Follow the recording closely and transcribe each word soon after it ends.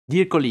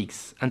Dear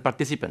colleagues and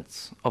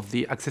participants of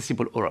the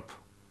Accessible Europe,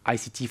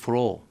 ICT for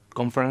All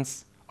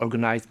conference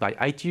organized by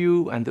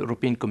ITU and the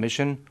European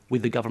Commission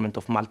with the government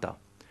of Malta.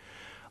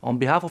 On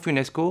behalf of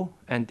UNESCO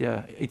and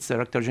its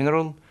Director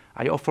General,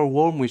 I offer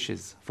warm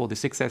wishes for the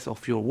success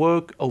of your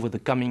work over the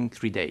coming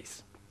 3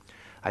 days.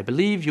 I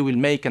believe you will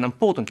make an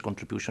important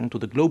contribution to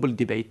the global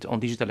debate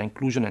on digital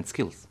inclusion and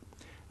skills.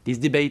 This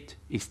debate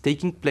is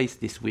taking place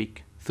this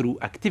week through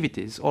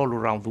activities all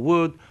around the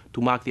world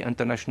to mark the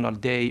International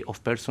Day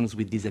of Persons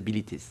with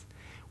Disabilities,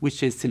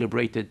 which is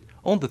celebrated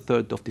on the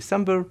 3rd of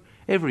December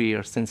every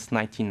year since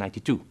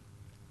 1992.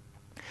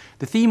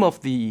 The theme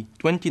of the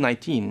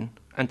 2019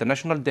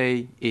 International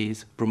Day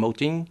is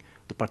promoting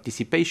the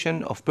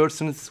participation of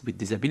persons with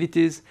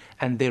disabilities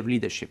and their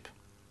leadership.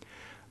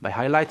 By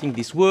highlighting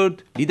this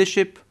word,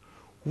 leadership,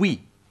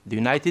 we, the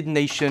United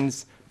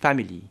Nations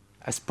family,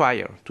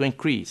 aspire to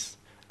increase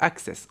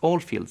access all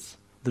fields,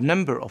 the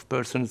number of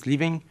persons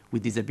living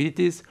with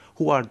disabilities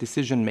who are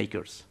decision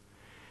makers.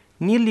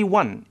 Nearly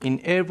 1 in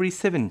every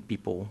 7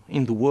 people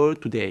in the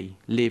world today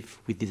live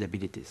with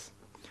disabilities.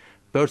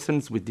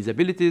 Persons with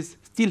disabilities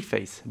still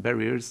face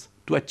barriers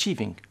to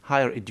achieving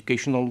higher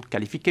educational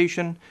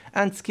qualification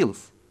and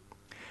skills.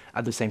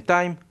 At the same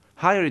time,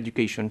 higher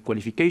education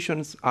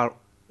qualifications are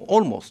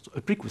almost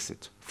a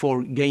prerequisite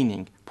for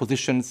gaining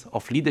positions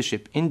of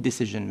leadership in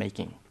decision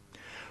making.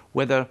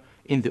 Whether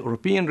in the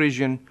European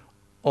region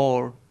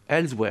or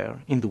elsewhere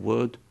in the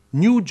world,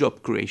 new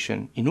job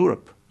creation in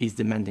Europe is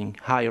demanding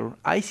higher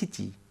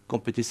ICT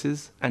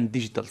competencies and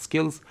digital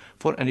skills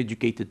for an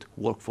educated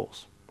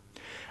workforce.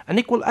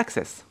 Unequal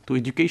access to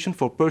education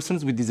for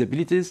persons with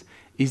disabilities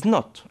is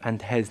not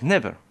and has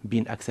never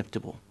been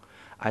acceptable.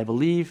 I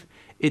believe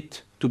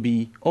it to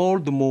be all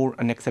the more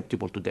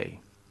unacceptable today.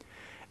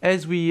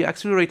 As we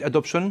accelerate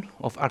adoption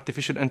of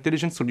artificial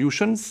intelligence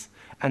solutions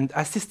and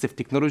assistive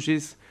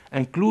technologies,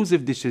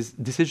 inclusive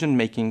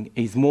decision-making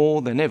is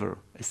more than ever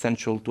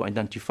essential to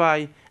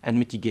identify and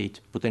mitigate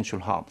potential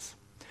harms.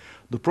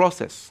 The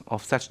process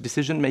of such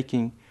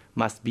decision-making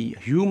must be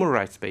human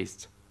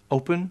rights-based,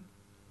 open,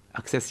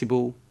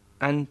 accessible,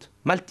 and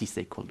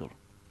multi-stakeholder.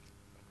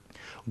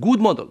 Good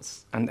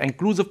models and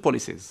inclusive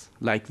policies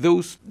like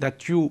those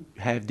that you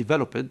have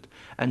developed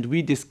and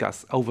we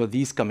discuss over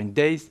these coming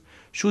days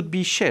should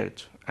be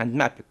shared and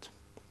mapped.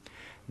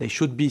 They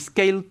should be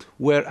scaled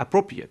where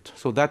appropriate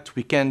so that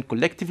we can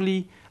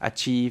collectively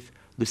achieve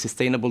the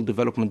Sustainable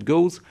Development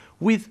Goals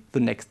with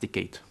the next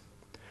decade.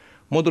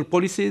 Model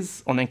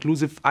policies on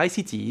inclusive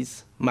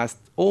ICTs must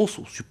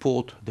also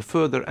support the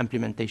further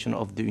implementation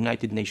of the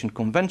United Nations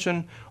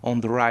Convention on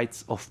the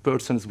Rights of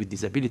Persons with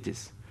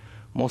Disabilities,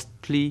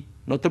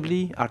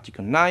 notably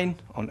Article 9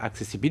 on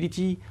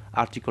accessibility,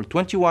 Article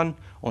 21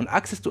 on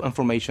access to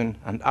information,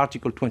 and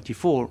Article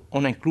 24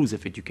 on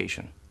inclusive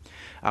education.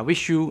 I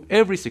wish you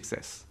every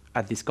success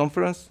at this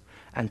conference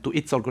and to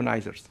its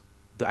organizers,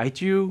 the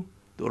ITU,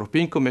 the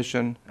European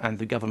Commission, and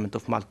the Government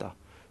of Malta.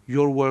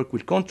 Your work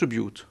will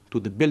contribute to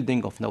the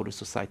building of knowledge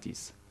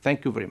societies.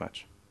 Thank you very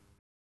much.